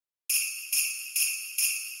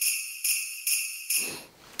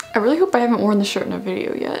I really hope I haven't worn the shirt in a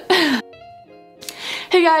video yet.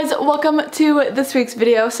 Hey guys, welcome to this week's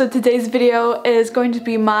video. So today's video is going to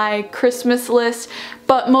be my Christmas list,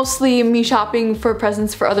 but mostly me shopping for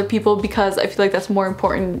presents for other people because I feel like that's more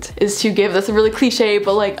important is to give. That's a really cliche,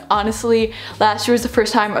 but like honestly, last year was the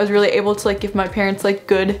first time I was really able to like give my parents like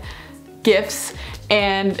good gifts,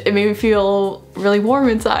 and it made me feel really warm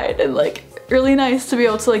inside and like really nice to be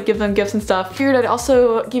able to like give them gifts and stuff. Figured I'd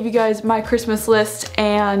also give you guys my Christmas list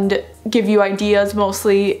and give you ideas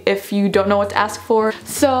mostly if you don't know what to ask for.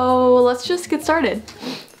 So let's just get started.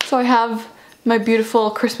 So I have my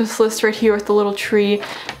beautiful Christmas list right here with the little tree,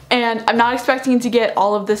 and I'm not expecting to get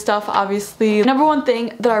all of this stuff, obviously. Number one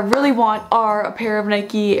thing that I really want are a pair of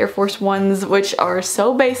Nike Air Force Ones, which are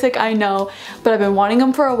so basic, I know, but I've been wanting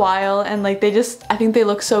them for a while, and like I think they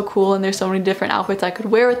look so cool, and there's so many different outfits I could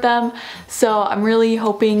wear with them, so I'm really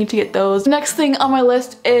hoping to get those. The next thing on my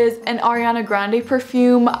list is an Ariana Grande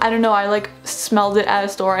perfume. I don't know, I like smelled it at a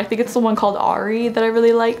store. I think it's the one called Ari that I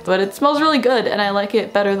really liked, but it smells really good, and I like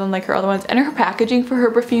it better than like her other ones, and her packaging for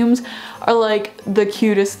her perfumes are like the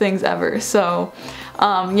cutest things ever. So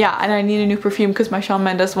yeah, and I need a new perfume because my Shawn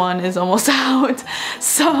Mendes one is almost out,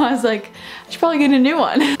 so I was like, I should probably get a new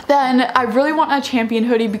one. Then I really want a Champion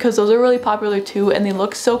hoodie because those are really popular too, and they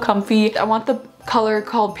look so comfy. I want the color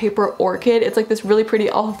called Paper Orchid. It's like this really pretty,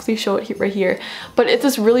 I'll hopefully show it right here, but it's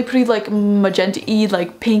this really pretty like magenta-y,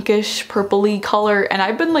 like pinkish purpley color, and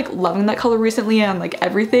I've been like loving that color recently on like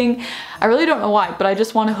everything. I really don't know why, but I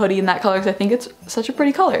just want a hoodie in that color because I think it's such a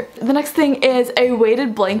pretty color. The next thing is a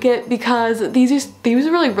weighted blanket because these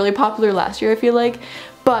were really popular last year, I feel like,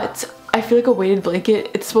 but I feel like a weighted blanket,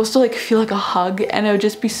 it's supposed to like feel like a hug, and it would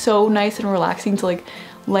just be so nice and relaxing to like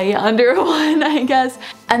lay under one, I guess.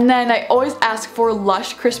 And then I always ask for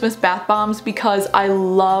Lush Christmas bath bombs because I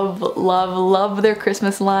love their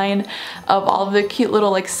Christmas line of all of their cute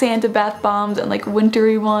little like Santa bath bombs and like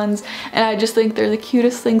wintry ones, and I just think they're the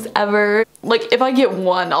cutest things ever. Like if I get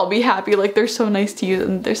one, I'll be happy. Like they're so nice to use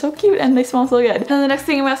and they're so cute and they smell so good. And the next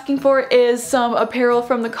thing I'm asking for is some apparel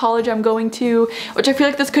from the college I'm going to, which I feel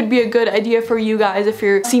like this could be a good idea for you guys if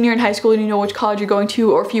you're a senior in high school and you know which college you're going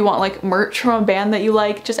to, or if you want like merch from a band that you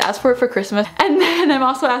like, just ask for it for Christmas. And then I'm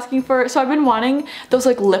also asking for, so I've been wanting those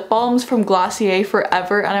like lip balms from Glossier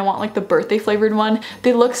forever, and I want like the birthday flavored one.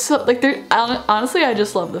 They look so, like they're, honestly I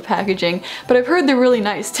just love the packaging, but I've heard they're really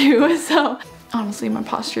nice too, so honestly my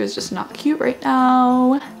posture is just not cute right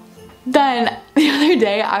now. Then the other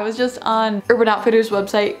day I was just on Urban Outfitters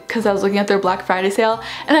website because I was looking at their Black Friday sale,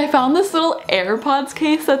 and I found this little AirPods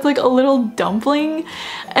case that's like a little dumpling,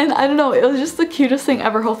 and I don't know, it was just the cutest thing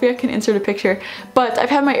ever. Hopefully I can insert a picture, but I've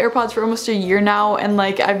had my AirPods for almost a year now, and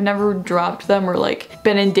like I've never dropped them or like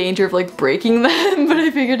been in danger of like breaking them, but I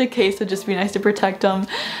figured a case would just be nice to protect them,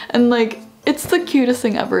 and like it's the cutest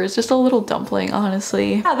thing ever. It's just a little dumpling,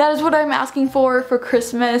 honestly. Yeah, that is what I'm asking for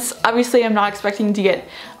Christmas. Obviously, I'm not expecting to get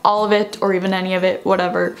all of it or even any of it,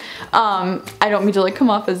 whatever. I don't mean to like come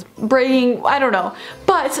off as bragging, I don't know.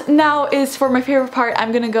 But now is for my favorite part.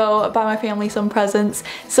 I'm gonna go buy my family some presents.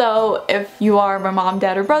 So if you are my mom,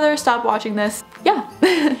 dad, or brother, stop watching this. Yeah.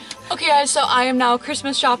 Okay guys, so I am now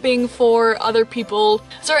Christmas shopping for other people.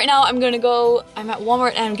 So right now I'm at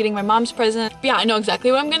Walmart and I'm getting my mom's present. But yeah, I know exactly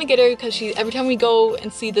what I'm gonna get her because every time we go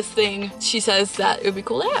and see this thing, she says that it would be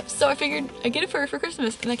cool to have. So I figured I'd get it for her for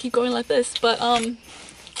Christmas, and I keep going like this, but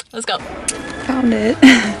let's go. Found it.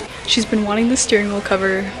 She's been wanting the steering wheel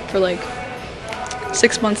cover for like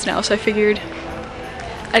 6 months now, so I figured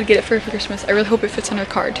I'd get it for her for Christmas. I really hope it fits in her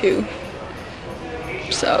car too.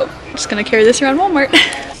 So I'm just gonna carry this around Walmart.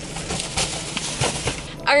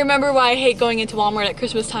 I remember why I hate going into Walmart at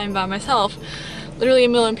Christmas time by myself. Literally a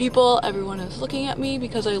million people, everyone is looking at me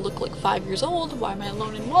because I look like 5 years old. Why am I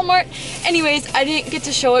alone in Walmart? Anyways, I didn't get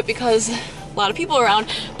to show it because a lot of people around,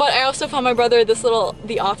 but I also found my brother this little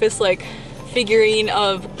The Office like figurine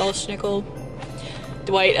of Belschnickel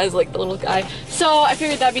Dwight as like the little guy. So I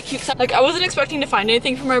figured that'd be cute. Like I wasn't expecting to find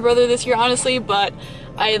anything for my brother this year, honestly, but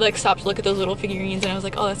I like stopped to look at those little figurines and I was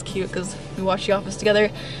like, oh, that's cute because we watched The Office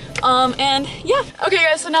together. And yeah. Okay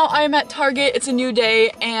guys, so now I am at Target. It's a new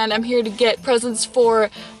day and I'm here to get presents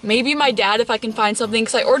for maybe my dad if I can find something,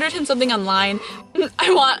 because I ordered him something online.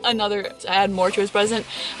 I want to add more to his present.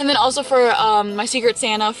 And then also for my Secret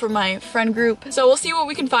Santa for my friend group. So we'll see what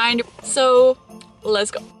we can find. So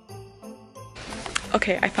let's go.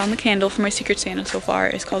 Okay, I found the candle for my Secret Santa so far.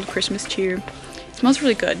 It's called Christmas Cheer. It smells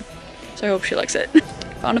really good, so I hope she likes it.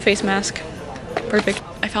 Found a face mask. Perfect.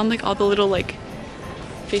 I found like all the little like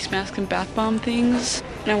face mask and bath bomb things,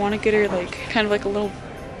 and I want to get her like kind of like a little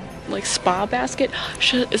like spa basket.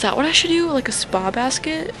 Is that what I should do? Like a spa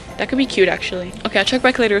basket? That could be cute actually. Okay, I'll check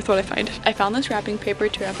back later with what I find. I found this wrapping paper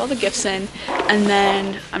to wrap all the gifts in, and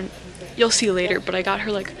then you'll see later, but I got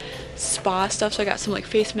her like spa stuff. So I got some like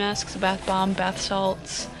face masks, a bath bomb, bath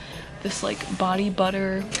salts, this like body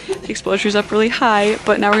butter. The exposure's up really high,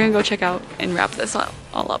 but now we're gonna go check out and wrap this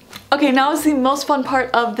all up. Okay, now is the most fun part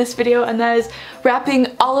of this video, and that is wrapping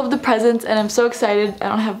all of the presents, and I'm so excited. I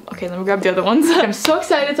don't have, okay, let me grab the other ones. I'm so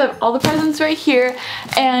excited to have all the presents right here,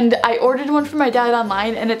 and I ordered one for my dad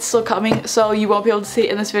online, and it's still coming, so you won't be able to see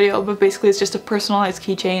it in this video, but basically it's just a personalized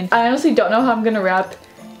keychain. I honestly don't know how I'm gonna wrap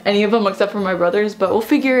any of them except for my brother's, but we'll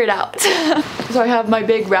figure it out. So I have my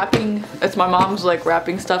big wrapping, it's my mom's like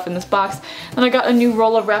wrapping stuff in this box, and I got a new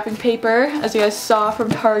roll of wrapping paper, as you guys saw from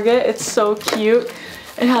Target. It's so cute.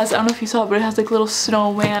 It has, I don't know if you saw it, but it has like little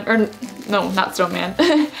snowman, or no, not snowman,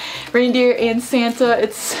 reindeer and Santa.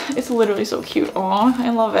 It's literally so cute. Aw, I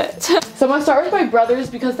love it. So I'm gonna start with my brother's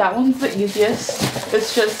because that one's the easiest.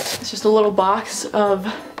 It's just a little box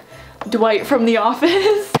of Dwight from The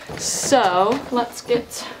Office. So let's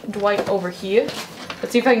get Dwight over here.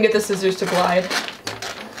 Let's see if I can get the scissors to glide.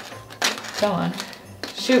 Come on.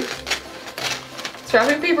 Shoot. This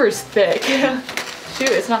wrapping paper is thick.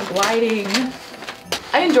 Shoot, it's not gliding.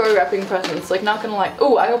 I enjoy wrapping presents, like not gonna lie.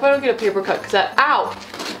 Oh, I hope I don't get a paper cut because that, ow!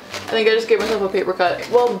 I think I just gave myself a paper cut.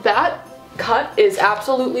 Well, that cut is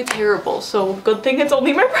absolutely terrible, so good thing it's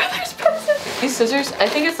only my brother's present. These scissors, I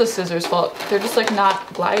think it's the scissors' fault. They're just like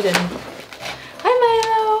not gliding. Hi,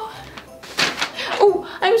 Milo!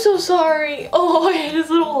 Oh, I'm so sorry. Oh, I hit his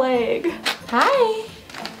little leg. Hi!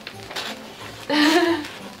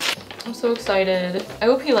 I'm so excited. I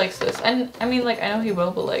hope he likes this. And I mean, like, I know he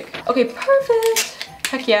will, but like, okay, perfect.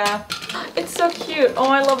 Heck yeah. It's so cute. Oh,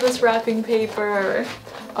 I love this wrapping paper.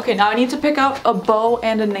 Okay, now I need to pick out a bow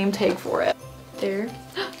and a name tag for it. There.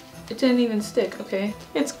 It didn't even stick. Okay.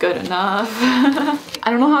 It's good enough. I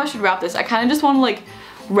don't know how I should wrap this. I kind of just want to like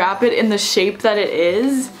wrap it in the shape that it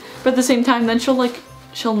is, but at the same time then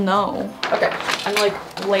she'll know. Okay, I'm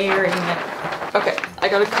like layering it. Okay, I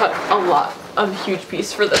gotta cut a lot of a huge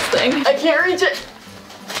piece for this thing. I can't reach it.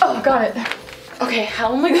 Oh, got it. Okay,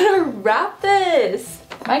 how am I gonna wrap this?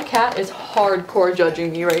 My cat is hardcore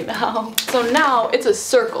judging me right now. So now it's a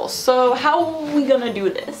circle. So how are we gonna do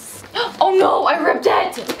this? Oh no, I ripped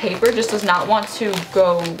it! The paper just does not want to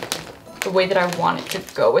go the way that I want it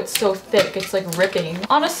to go. It's so thick, it's like ripping.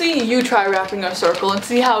 Honestly, you try wrapping a circle and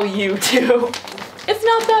see how you do. It's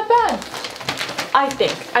not that bad. I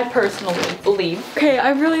think, I personally believe. Okay,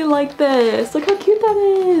 I really like this. Look how cute that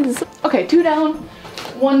is. Okay, 2 down.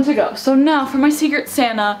 1 to go. So now for my Secret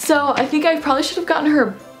Santa. So I think I probably should have gotten her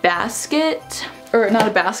a basket, or not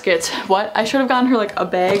a basket. What? I should have gotten her like a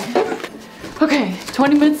bag. Okay,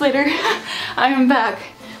 20 minutes later, I am back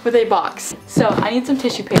with a box. So I need some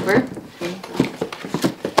tissue paper.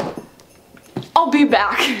 I'll be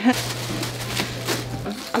back.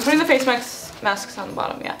 I'm putting the face masks on the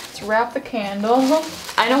bottom, yeah. Let's wrap the candle.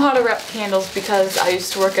 I know how to wrap candles because I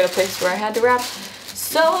used to work at a place where I had to wrap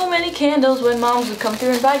so many candles when moms would come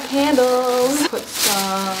through and buy candles. Put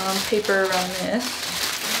some paper around this.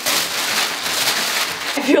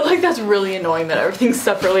 I feel like that's really annoying that everything's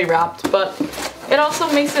separately wrapped, but it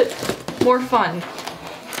also makes it more fun.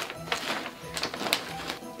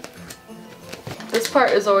 This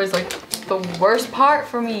part is always like the worst part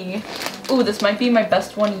for me. Ooh, this might be my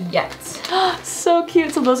best one yet. So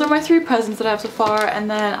cute. So those are my 3 presents that I have so far, and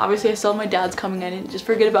then obviously I still have my dad's coming. I didn't just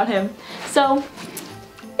forget about him. So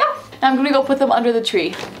now I'm gonna go put them under the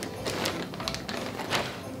tree.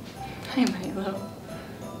 Hi, Milo.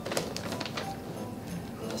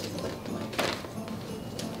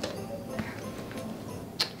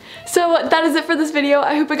 So that is it for this video.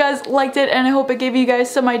 I hope you guys liked it, and I hope it gave you guys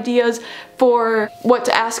some ideas for what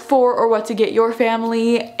to ask for or what to get your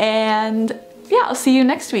family. And yeah, I'll see you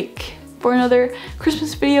next week for another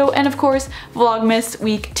Christmas video, and of course Vlogmas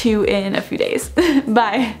week 2 in a few days.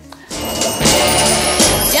 Bye.